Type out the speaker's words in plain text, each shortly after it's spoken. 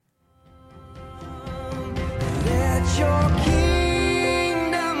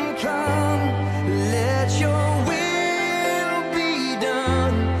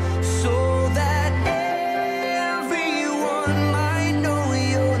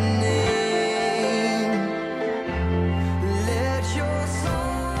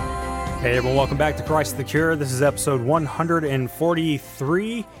Hey everyone, welcome back to Christ the Cure. This is episode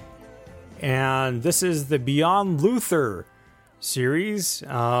 143, and this is the Beyond Luther series.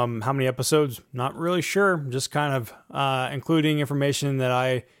 How many episodes? Not really sure. Just kind of including information that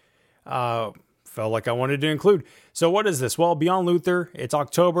I felt like I wanted to include. So what is this? Well, Beyond Luther, it's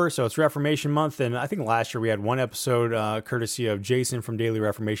October, so it's Reformation Month, and I think last year we had one episode courtesy of Jason from Daily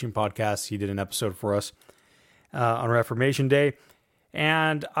Reformation Podcast. He did an episode for us on Reformation Day.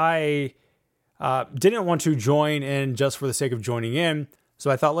 And I didn't want to join in just for the sake of joining in. So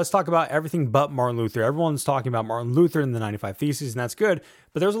I thought, let's talk about everything but Martin Luther. Everyone's talking about Martin Luther and the 95 Theses, and that's good.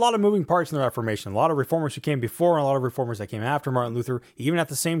 But there's a lot of moving parts in the Reformation. A lot of reformers who came before and a lot of reformers that came after Martin Luther, even at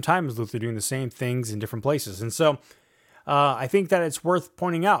the same time as Luther, doing the same things in different places. And so I think that it's worth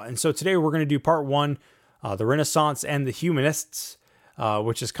pointing out. And so today we're going to do part one, the Renaissance and the Humanists,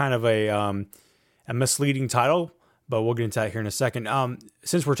 which is kind of a misleading title. But we'll get into that here in a second.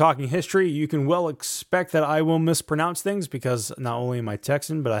 Since we're talking history, you can well expect that I will mispronounce things because not only am I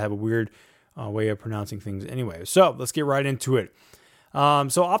Texan, but I have a weird way of pronouncing things anyway. So let's get right into it.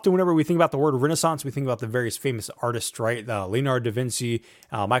 So often whenever we think about the word Renaissance, we think about the various famous artists, right? Leonardo da Vinci,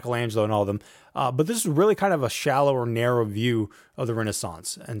 Michelangelo, and all of them. But this is really kind of a shallow or narrow view of the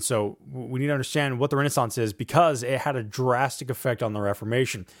Renaissance. And so we need to understand what the Renaissance is because it had a drastic effect on the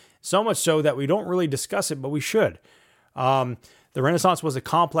Reformation. So much so that we don't really discuss it, but we should. The Renaissance was a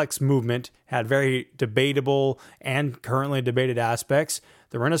complex movement, had very debatable and currently debated aspects.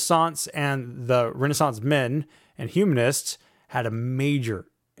 The Renaissance and the Renaissance men and humanists had a major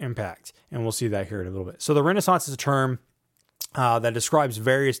impact, and we'll see that here in a little bit. So the Renaissance is a term that describes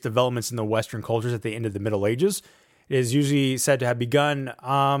various developments in the Western cultures at the end of the Middle Ages. It is usually said to have begun,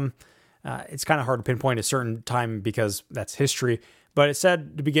 it's kind of hard to pinpoint a certain time because that's history, but it's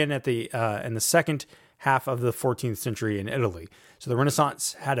said to begin at in the second half of the 14th century in Italy. So the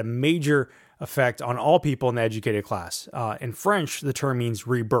Renaissance had a major effect on all people in the educated class. In French, the term means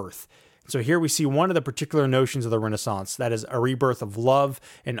rebirth. So here we see one of the particular notions of the Renaissance, that is a rebirth of love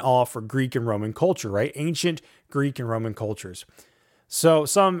and awe for Greek and Roman culture, right? Ancient Greek and Roman cultures. So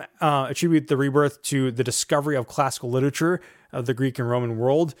some attribute the rebirth to the discovery of classical literature of the Greek and Roman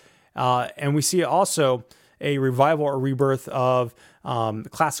world. And we see also a revival or rebirth of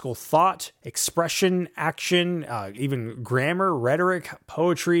classical thought, expression, action, even grammar, rhetoric,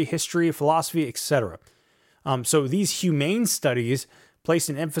 poetry, history, philosophy, etc. So these humane studies placed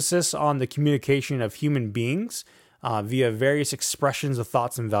an emphasis on the communication of human beings via various expressions of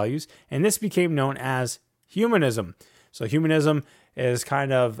thoughts and values, and this became known as humanism. So humanism is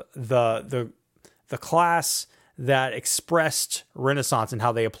kind of the class that expressed Renaissance and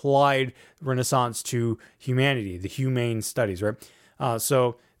how they applied Renaissance to humanity, the humane studies, right?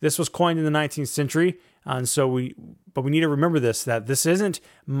 So this was coined in the 19th century, and so we need to remember that this isn't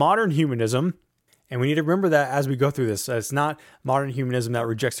modern humanism, and we need to remember that as we go through this. It's not modern humanism that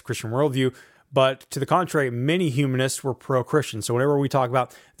rejects the Christian worldview, but to the contrary, many humanists were pro-Christian. So whenever we talk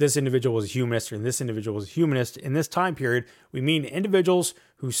about this individual was a humanist and this individual was a humanist, in this time period, we mean individuals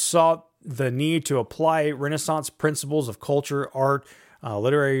who saw the need to apply Renaissance principles of culture, art,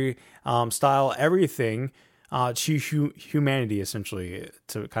 literary style, everything to humanity, essentially,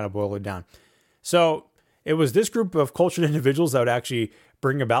 to kind of boil it down. So it was this group of cultured individuals that would actually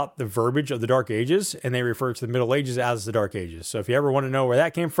bring about the verbiage of the Dark Ages, and they refer to the Middle Ages as the Dark Ages. So if you ever want to know where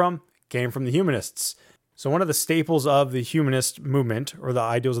that came from, it came from the humanists. So one of the staples of the humanist movement, or the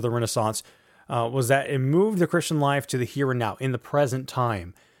ideals of the Renaissance, was that it moved the Christian life to the here and now, in the present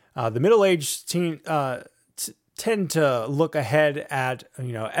time. The Middle Age tend to look ahead at,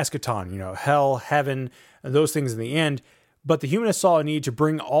 eschaton, hell, heaven, and those things in the end. But the humanists saw a need to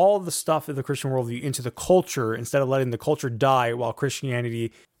bring all the stuff of the Christian worldview into the culture instead of letting the culture die while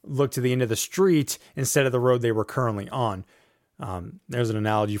Christianity looked to the end of the street instead of the road they were currently on. There's an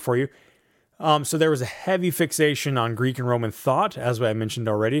analogy for you. So there was a heavy fixation on Greek and Roman thought, as I mentioned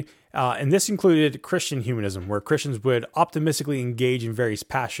already. And this included Christian humanism, where Christians would optimistically engage in various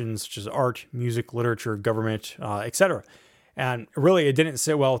passions such as art, music, literature, government, etc. And really, it didn't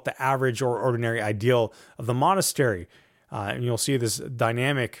sit well with the average or ordinary ideal of the monastery. And you'll see this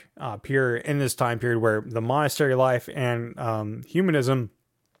dynamic appear in this time period where the monastery life and humanism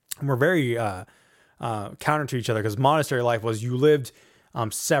were very counter to each other, because monastery life was you lived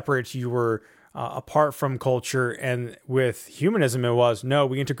separate, you were apart from culture, and with humanism it was, no,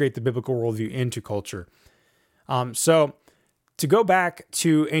 we integrate the biblical worldview into culture. So to go back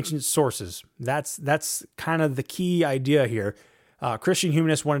to ancient sources, that's kind of the key idea here. Christian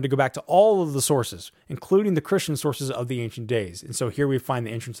humanists wanted to go back to all of the sources, including the Christian sources of the ancient days. And so here we find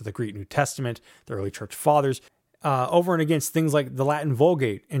the entrance of the Greek New Testament, the early church fathers, over and against things like the Latin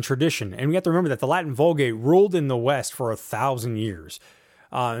Vulgate and tradition. And we have to remember that the Latin Vulgate ruled in the West for 1,000 years.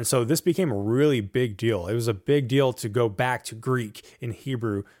 And so this became a really big deal. It was a big deal to go back to Greek and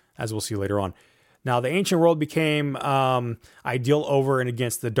Hebrew, as we'll see later on. Now, the ancient world became ideal over and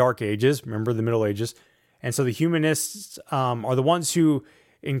against the Dark Ages. Remember the Middle Ages. And so the humanists are the ones who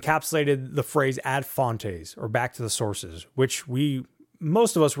encapsulated the phrase ad fontes, or back to the sources, which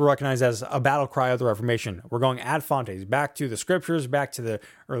most of us will recognize as a battle cry of the Reformation. We're going ad fontes, back to the scriptures, back to the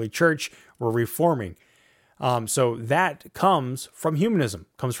early church. We're reforming. So that comes from humanism,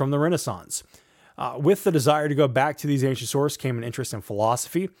 comes from the Renaissance. With the desire to go back to these ancient sources came an interest in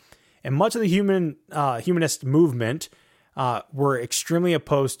philosophy. And much of the humanist movement were extremely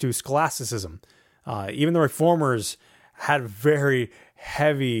opposed to scholasticism. Even the reformers had very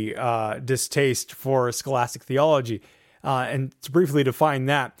heavy distaste for scholastic theology. And to briefly define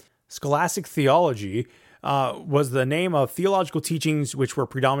that, scholastic theology was the name of theological teachings which were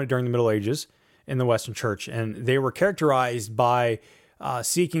predominant during the Middle Ages in the Western Church. And they were characterized by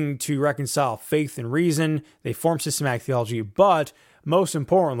seeking to reconcile faith and reason. They formed systematic theology, but most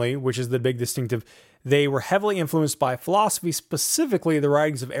importantly, which is the big distinctive, they were heavily influenced by philosophy, specifically the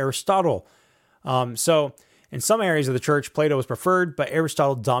writings of Aristotle. So in some areas of the church, Plato was preferred, but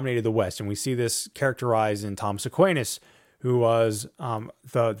Aristotle dominated the West. And we see this characterized in Thomas Aquinas, who was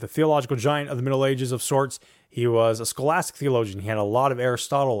the theological giant of the Middle Ages of sorts. He was a scholastic theologian. He had a lot of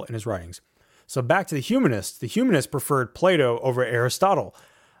Aristotle in his writings. So back to the humanists. The humanists preferred Plato over Aristotle.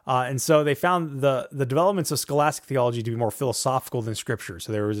 And so they found the developments of scholastic theology to be more philosophical than scripture.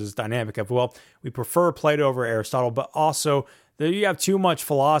 So there was this dynamic of, well, we prefer Plato over Aristotle, but also you have too much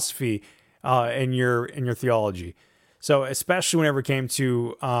philosophy in your theology. So especially whenever it came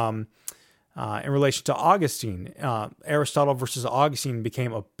to in relation to Augustine, Aristotle versus Augustine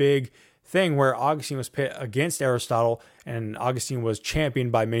became a big thing where Augustine was pit against Aristotle, and Augustine was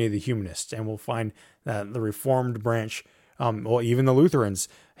championed by many of the humanists. And we'll find that the Reformed branch, even the Lutherans,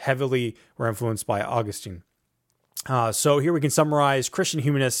 heavily were influenced by Augustine. So here we can summarize Christian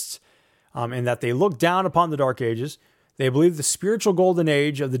humanists in that they looked down upon the Dark Ages. They believed the spiritual golden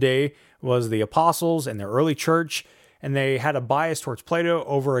age of the day was the apostles and the early church, and they had a bias towards Plato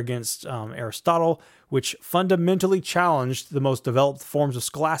over against Aristotle, which fundamentally challenged the most developed forms of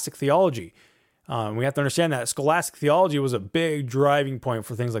scholastic theology. We have to understand that scholastic theology was a big driving point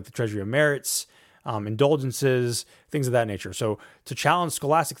for things like the Treasury of Merits, indulgences, things of that nature. So to challenge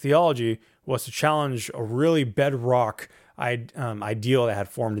scholastic theology was to challenge a really bedrock ideal that had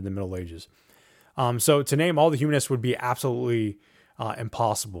formed in the Middle Ages. So to name all the humanists would be absolutely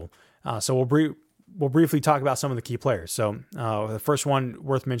impossible. So we'll briefly talk about some of the key players. So the first one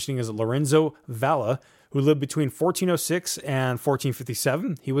worth mentioning is Lorenzo Valla, who lived between 1406 and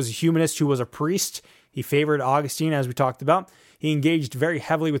 1457. He was a humanist who was a priest. He favored Augustine, as we talked about. He engaged very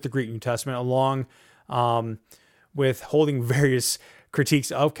heavily with the Greek New Testament, along with holding various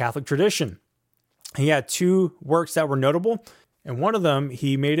critiques of Catholic tradition. He had two works that were notable. And one of them,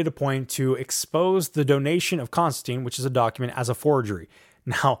 he made it a point to expose the donation of Constantine, which is a document, as a forgery.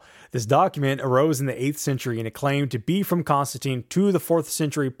 Now, this document arose in the 8th century and it claimed to be from Constantine to the 4th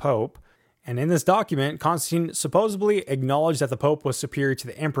century Pope. And in this document, Constantine supposedly acknowledged that the Pope was superior to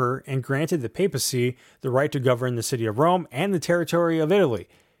the Emperor and granted the papacy the right to govern the city of Rome and the territory of Italy.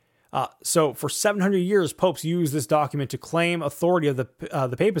 So for 700 years, popes used this document to claim authority of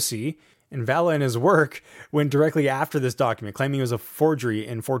the papacy. And Valla, in his work, went directly after this document, claiming it was a forgery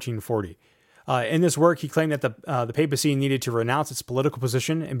in 1440. In this work, he claimed that the papacy needed to renounce its political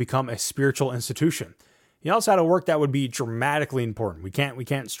position and become a spiritual institution. He also had a work that would be dramatically important. We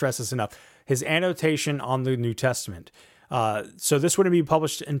can't stress this enough. His annotation on the New Testament. So this wouldn't be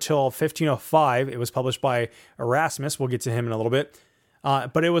published until 1505. It was published by Erasmus. We'll get to him in a little bit.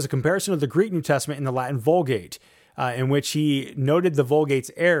 But it was a comparison of the Greek New Testament and the Latin Vulgate, in which he noted the Vulgate's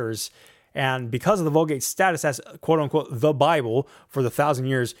errors. And because of the Vulgate's status as, quote unquote, the Bible for the 1,000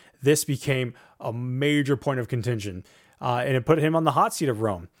 years, this became a major point of contention. And it put him on the hot seat of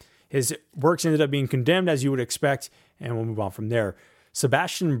Rome. His works ended up being condemned, as you would expect, and we'll move on from there.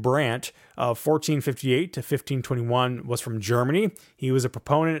 Sebastian Brandt of 1458 to 1521 was from Germany. He was a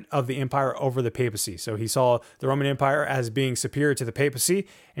proponent of the empire over the papacy. So he saw the Roman Empire as being superior to the papacy,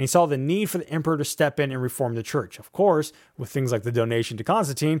 and he saw the need for the emperor to step in and reform the church. Of course, with things like the donation to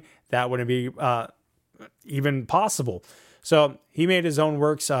Constantine, that wouldn't be even possible. So he made his own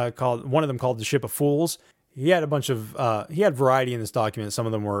works, one of them called The Ship of Fools. He had he had variety in this document. Some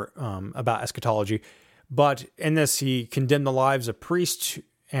of them were about eschatology. But in this, he condemned the lives of priests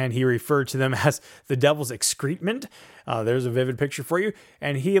and he referred to them as the devil's excrement. There's a vivid picture for you.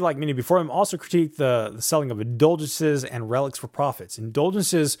 And he, like many before him, also critiqued the selling of indulgences and relics for profits.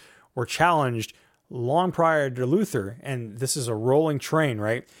 Indulgences were challenged long prior to Luther, and this is a rolling train,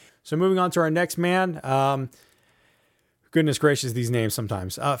 right? So moving on to our next man. Goodness gracious, these names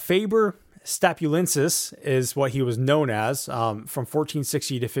sometimes. Faber Stapulensis is what he was known as from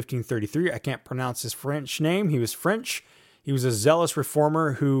 1460 to 1533. I can't pronounce his French name. He was French. He was a zealous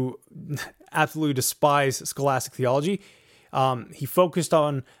reformer who absolutely despised scholastic theology. He focused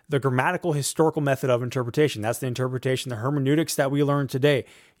on the grammatical historical method of interpretation. That's the interpretation, the hermeneutics that we learn today.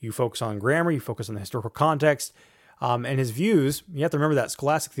 You focus on grammar, you focus on the historical context. And his views, you have to remember that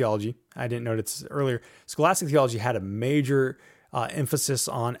scholastic theology, I didn't notice earlier, scholastic theology had a major emphasis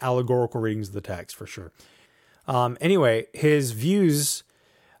on allegorical readings of the text, for sure. Anyway, his views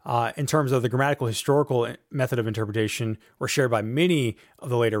in terms of the grammatical historical method of interpretation were shared by many of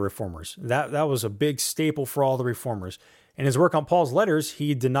the later reformers. That was a big staple for all the reformers. In his work on Paul's letters,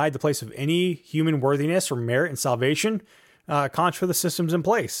 he denied the place of any human worthiness or merit in salvation, contra the systems in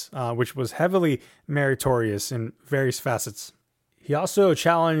place, which was heavily meritorious in various facets. He also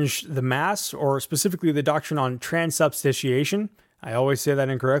challenged the Mass, or specifically the doctrine on transubstantiation. I always say that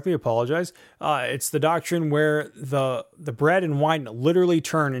incorrectly, apologize. It's the doctrine where the bread and wine literally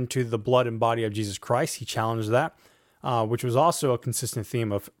turn into the blood and body of Jesus Christ. He challenged that, which was also a consistent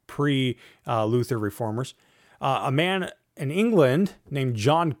theme of pre-Luther reformers. A man in England named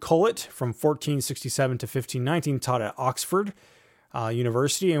John Colet from 1467 to 1519 taught at Oxford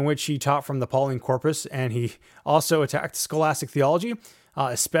University, in which he taught from the Pauline corpus, and he also attacked scholastic theology,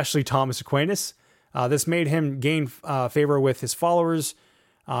 especially Thomas Aquinas. This made him gain favor with his followers,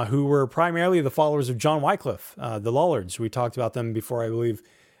 who were primarily the followers of John Wycliffe, the Lollards. We talked about them before, I believe.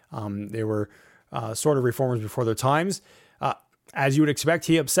 They were sort of reformers before their times. As you would expect,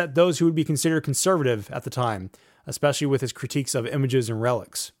 he upset those who would be considered conservative at the time, especially with his critiques of images and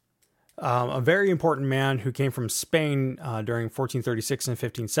relics. A very important man who came from Spain during 1436 and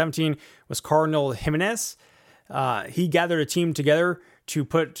 1517 was Cardinal Jimenez. He gathered a team together to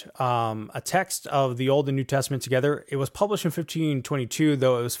put a text of the Old and New Testament together. It was published in 1522,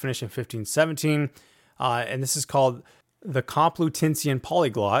 though it was finished in 1517, and this is called the Complutensian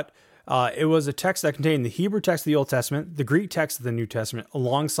Polyglot. It was a text that contained the Hebrew text of the Old Testament, the Greek text of the New Testament,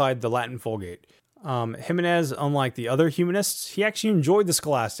 alongside the Latin Vulgate. Jimenez, unlike the other humanists, he actually enjoyed the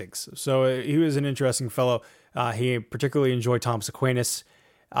scholastics, so he was an interesting fellow. He particularly enjoyed Thomas Aquinas,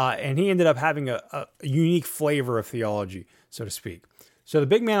 and he ended up having a unique flavor of theology, so to speak. So the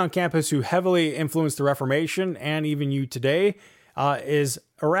big man on campus who heavily influenced the Reformation, and even you today, is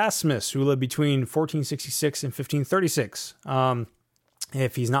Erasmus, who lived between 1466 and 1536.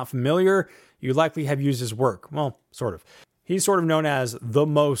 If he's not familiar, you likely have used his work. Well, sort of. He's sort of known as the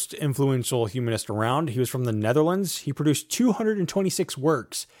most influential humanist around. He was from the Netherlands. He produced 226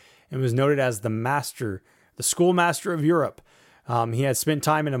 works and was noted as the schoolmaster of Europe. He had spent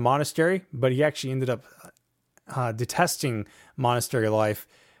time in a monastery, but he actually ended up detesting monastery life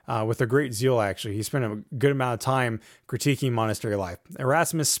with a great zeal, actually. He spent a good amount of time critiquing monastery life.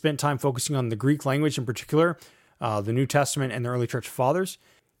 Erasmus spent time focusing on the Greek language in particular, the New Testament, and the early church fathers.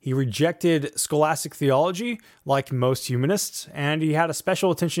 He rejected scholastic theology, like most humanists, and he had a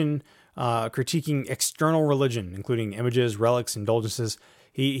special attention critiquing external religion, including images, relics, indulgences.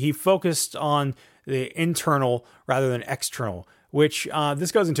 He focused on the internal rather than external, which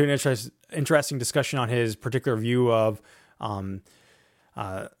this goes into an interesting discussion on his particular view of the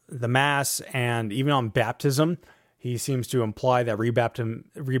Mass and even on baptism. He seems to imply that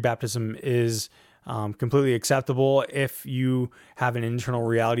rebaptism is completely acceptable if you have an internal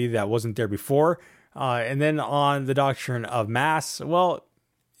reality that wasn't there before. And then on the doctrine of Mass, well,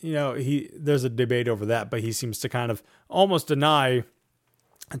 there's a debate over that, but he seems to kind of almost deny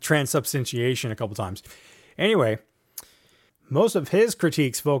transubstantiation a couple times. Anyway, most of his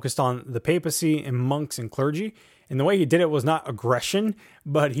critiques focused on the papacy and monks and clergy, and the way he did it was not aggression,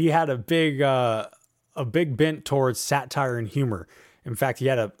 but he had a big bent towards satire and humor. In fact, he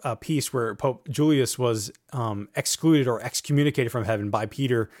had a piece where Pope Julius was excluded or excommunicated from heaven by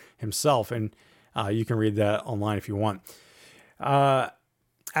Peter himself, and you can read that online if you want.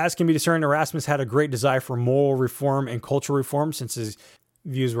 As can be discerned, Erasmus had a great desire for moral reform and cultural reform, since his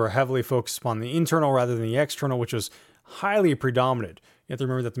views were heavily focused upon the internal rather than the external, which was highly predominant. You have to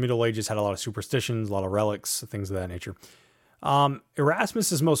remember that the Middle Ages had a lot of superstitions, a lot of relics, things of that nature.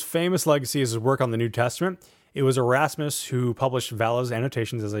 Erasmus's most famous legacy is his work on the New Testament. It was Erasmus who published Vala's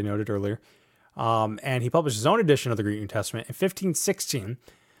Annotations, as I noted earlier, and he published his own edition of the Greek New Testament in 1516,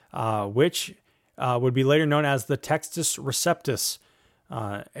 which would be later known as the Textus Receptus.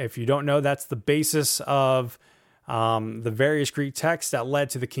 If you don't know, that's the basis of the various Greek texts that led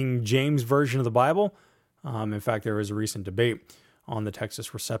to the King James Version of the Bible. In fact, there was a recent debate on the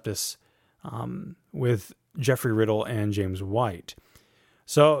Textus Receptus with Jeffrey Riddle and James White.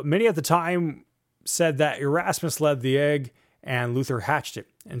 So many at the time said that Erasmus laid the egg and Luther hatched it.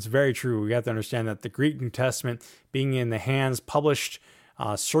 And it's very true. We have to understand that the Greek New Testament being in the hands, published,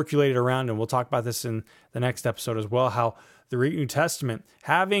 circulated around, and we'll talk about this in the next episode as well, how the Greek New Testament,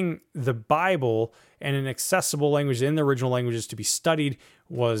 having the Bible in an accessible language in the original languages to be studied,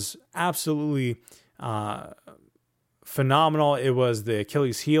 was absolutely phenomenal. It was the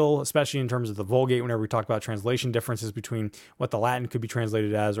Achilles heel, especially in terms of the Vulgate, whenever we talk about translation differences between what the Latin could be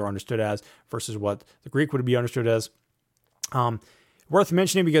translated as or understood as versus what the Greek would be understood as. Worth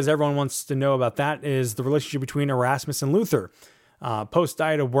mentioning, because everyone wants to know about that, is the relationship between Erasmus and Luther. Post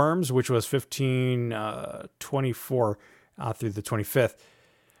Diet of Worms, which was 1524 through the 25th.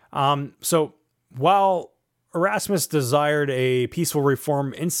 So while Erasmus desired a peaceful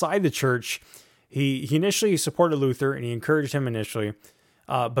reform inside the church, he initially supported Luther and he encouraged him initially,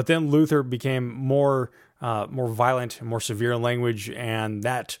 but then Luther became more violent, more severe in language, and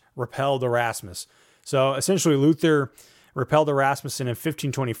that repelled Erasmus. So essentially, Luther repelled Erasmus, and in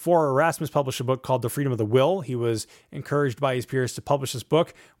 1524, Erasmus published a book called The Freedom of the Will. He was encouraged by his peers to publish this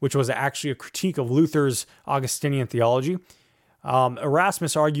book, which was actually a critique of Luther's Augustinian theology.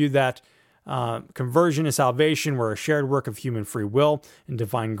 Erasmus argued that conversion and salvation were a shared work of human free will and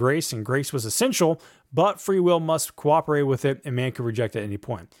divine grace, and grace was essential, but free will must cooperate with it, and man could reject it at any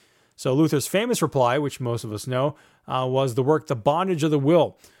point. So Luther's famous reply, which most of us know, was the work The Bondage of the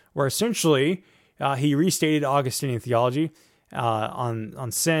Will, where essentially he restated Augustinian theology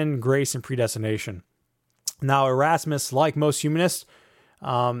on sin, grace, and predestination. Now, Erasmus, like most humanists,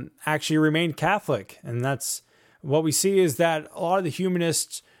 actually remained Catholic, and that's what we see is that a lot of the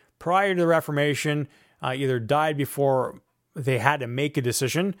humanists prior to the Reformation either died before they had to make a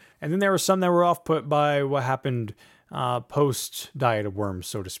decision, and then there were some that were off put by what happened post Diet of Worms,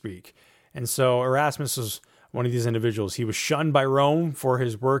 so to speak. And so Erasmus was one of these individuals. He was shunned by Rome for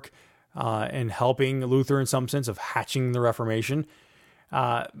his work in helping Luther in some sense of hatching the Reformation.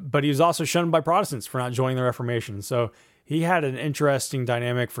 But he was also shunned by Protestants for not joining the Reformation. So he had an interesting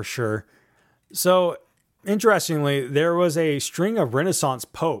dynamic for sure. So interestingly, there was a string of Renaissance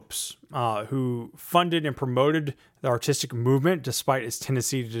popes who funded and promoted the artistic movement despite its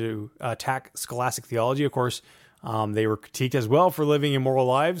tendency to attack scholastic theology. Of course, they were critiqued as well for living immoral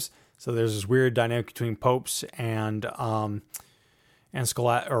lives. So there's this weird dynamic between popes and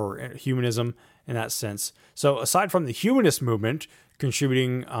humanism in that sense. So aside from the humanist movement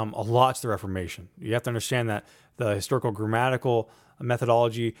contributing a lot to the Reformation, you have to understand that the historical grammatical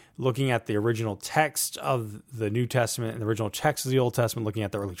methodology, looking at the original text of the New Testament and the original text of the Old Testament, looking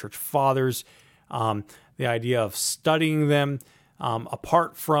at the early church fathers, the idea of studying them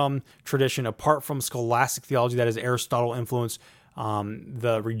apart from tradition, apart from scholastic theology, that is Aristotle influence,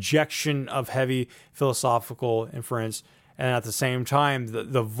 the rejection of heavy philosophical inference, and at the same time,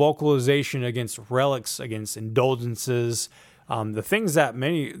 the vocalization against relics, against indulgences, the things that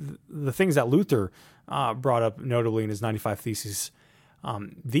Luther brought up notably in his 95 Theses.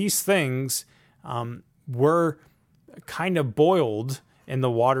 These things were kind of boiled in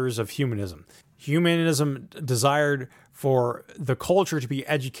the waters of humanism. Humanism desired for the culture to be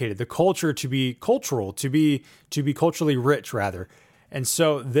educated, the culture to be cultural, to be culturally rich, rather. And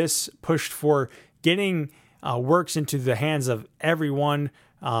so this pushed for getting works into the hands of everyone,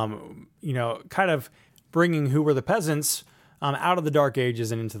 kind of bringing who were the peasants out of the dark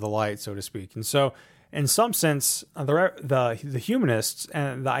ages and into the light, so to speak. And so in some sense, the humanists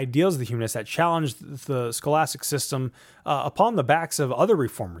and the ideals of the humanists that challenged the scholastic system upon the backs of other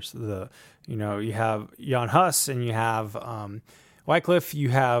reformers. You have Jan Hus and you have Wycliffe, you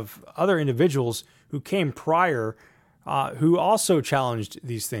have other individuals who came prior who also challenged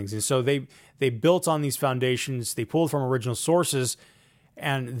these things. And so they built on these foundations, they pulled from original sources,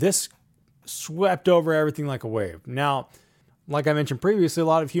 and this swept over everything like a wave. Now, like I mentioned previously, a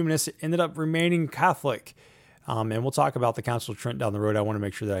lot of humanists ended up remaining Catholic. And we'll talk about the Council of Trent down the road. I want to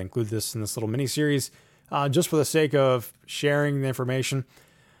make sure that I include this in this little mini-series just for the sake of sharing the information.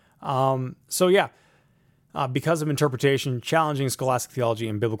 Because of interpretation, challenging scholastic theology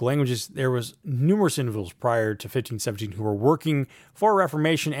and biblical languages, there was numerous individuals prior to 1517 who were working for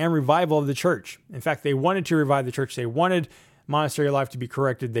reformation and revival of the church. In fact, they wanted to revive the church. They wanted monastery life to be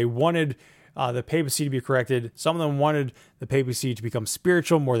corrected. They wanted the papacy to be corrected. Some of them wanted the papacy to become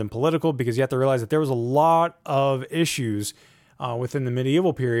spiritual more than political, because you have to realize that there was a lot of issues within the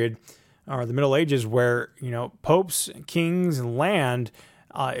medieval period or the Middle Ages, where, popes, kings, and land,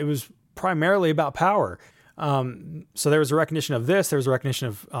 it was primarily about power. So there was a recognition of this. There was a recognition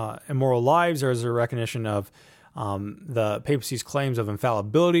of immoral lives. There was a recognition of the papacy's claims of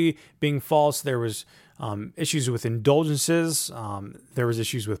infallibility being false. There was issues with indulgences. There was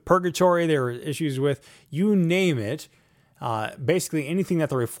issues with purgatory. There were issues with, you name it. Basically anything that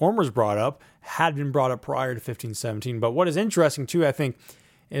the reformers brought up had been brought up prior to 1517. But what is interesting too, I think,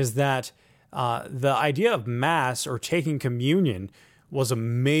 is that the idea of Mass or taking communion was a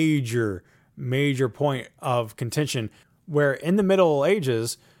major point of contention, where in the Middle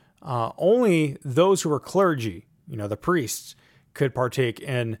Ages, only those who were clergy, the priests, could partake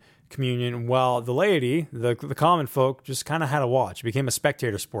in communion, while the laity, the common folk, just kind of had to watch. It became a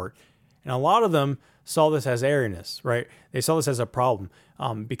spectator sport. And a lot of them saw this as Arianism, right? They saw this as a problem,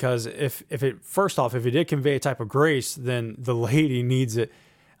 because if it did convey a type of grace, then the laity needs it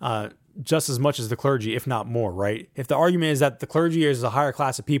just as much as the clergy, if not more, right? If the argument is that the clergy is a higher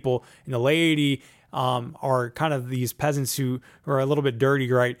class of people and the laity are kind of these peasants who are a little bit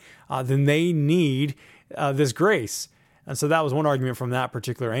dirty, right? Then they need this grace. And so that was one argument from that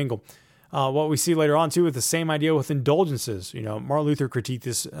particular angle. What we see later on too, with the same idea with indulgences, Martin Luther critiqued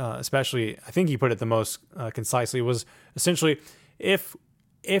this, especially, I think he put it the most concisely, was essentially, if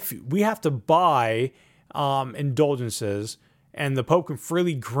we have to buy indulgences and the Pope can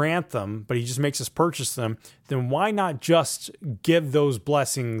freely grant them, but he just makes us purchase them, then why not just give those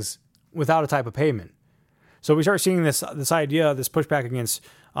blessings without a type of payment? So we start seeing this idea, this pushback against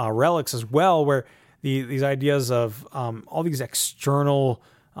relics as well, where these ideas of all these external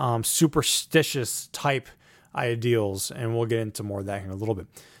superstitious type ideals, and we'll get into more of that here in a little bit.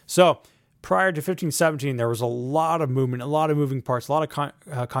 So prior to 1517, there was a lot of movement, a lot of moving parts, a lot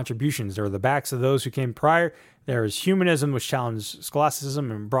of contributions. There were the backs of those who came prior. There was humanism, which challenged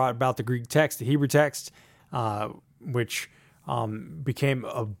scholasticism and brought about the Greek text, the Hebrew text, which became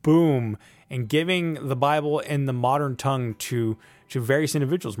a boom in giving the Bible in the modern tongue to various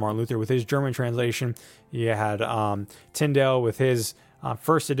individuals. Martin Luther with his German translation. You had Tyndale with his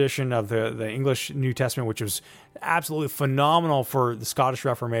first edition of the English New Testament, which was absolutely phenomenal for the Scottish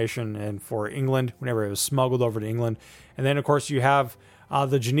Reformation and for England whenever it was smuggled over to England. And then, of course, you have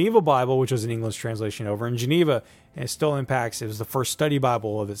the Geneva Bible, which was an English translation over in Geneva, and it still impacts. It was the first study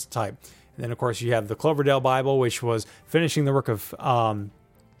Bible of its type. And then, of course, you have the Cloverdale Bible, which was finishing the work of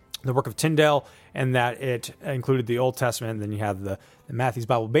Tyndale, and that it included the Old Testament. And then you have the Matthew's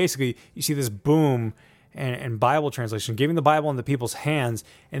Bible. Basically, you see this boom and Bible translation, giving the Bible into people's hands,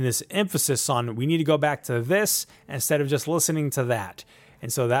 and this emphasis on we need to go back to this instead of just listening to that.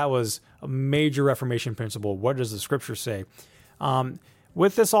 And so that was a major Reformation principle. What does the Scripture say?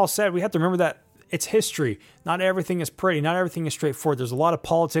 With this all said, we have to remember that it's history. Not everything is pretty. Not everything is straightforward. There's a lot of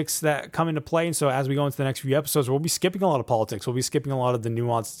politics that come into play. And so as we go into the next few episodes, we'll be skipping a lot of politics. We'll be skipping a lot of the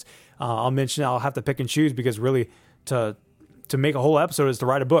nuanced. I'll have to pick and choose, because really to make a whole episode is to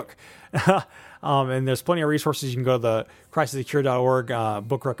write a book. And there's plenty of resources. You can go to the ChristIsTheCure.org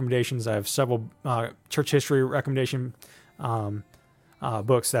book recommendations. I have several church history recommendation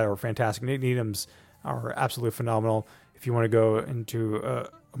books that are fantastic. Nick Needham's are absolutely phenomenal. If you want to go into a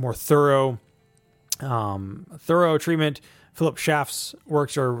more thorough treatment, Philip Schaff's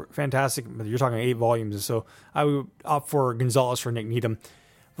works are fantastic. But you're talking 8 volumes, so I would opt for Gonzalez for Nick Needham.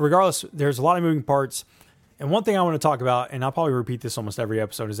 Regardless, there's a lot of moving parts. And one thing I want to talk about, and I'll probably repeat this almost every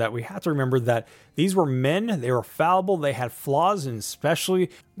episode, is that we have to remember that these were men. They were fallible. They had flaws, and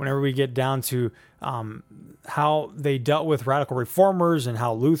especially whenever we get down to how they dealt with radical reformers and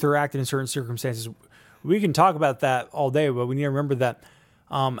how Luther acted in certain circumstances. We can talk about that all day, but we need to remember that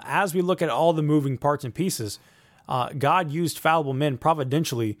as we look at all the moving parts and pieces, God used fallible men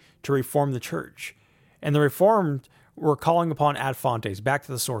providentially to reform the church. And the Reformed were calling upon ad fontes, back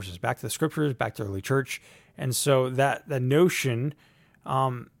to the sources, back to the Scriptures, back to the early church. And so that notion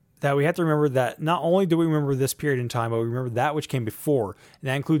that we have to remember that not only do we remember this period in time, but we remember that which came before. And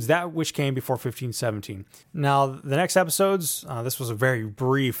that includes that which came before 1517. Now, the next episodes, this was a very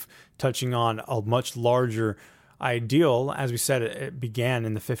brief touching on a much larger ideal. As we said, it began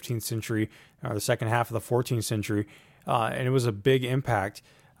in the 15th century, or the second half of the 14th century, and it was a big impact.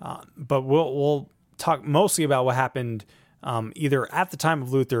 But we'll talk mostly about what happened either at the time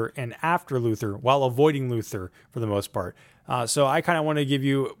of Luther and after Luther, while avoiding Luther for the most part. So I kind of want to give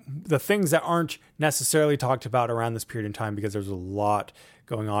you the things that aren't necessarily talked about around this period in time, because there's a lot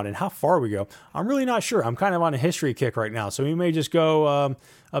going on. And how far we go, I'm really not sure. I'm kind of on a history kick right now. So we may just go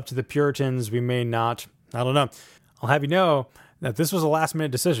up to the Puritans. We may not. I don't know. I'll have you know that this was a last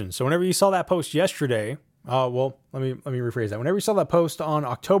minute decision. So whenever you saw that post yesterday, Well, let me rephrase that. Whenever you saw that post on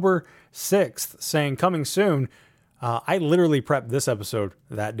October 6th saying coming soon, I literally prepped this episode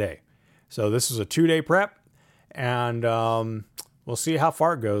that day. So this is a 2-day prep, and we'll see how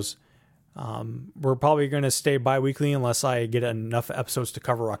far it goes. We're probably going to stay bi-weekly unless I get enough episodes to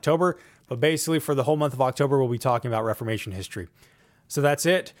cover October. But basically for the whole month of October, we'll be talking about Reformation history. So that's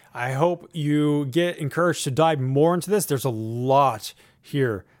it. I hope you get encouraged to dive more into this. There's a lot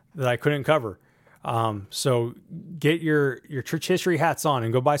here that I couldn't cover. So get your church history hats on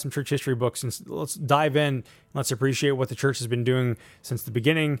and go buy some church history books, and let's dive in. Let's appreciate what the church has been doing since the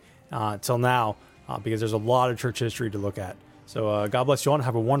beginning till now, because there's a lot of church history to look at. So God bless you all and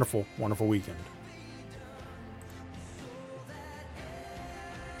have a wonderful, wonderful weekend.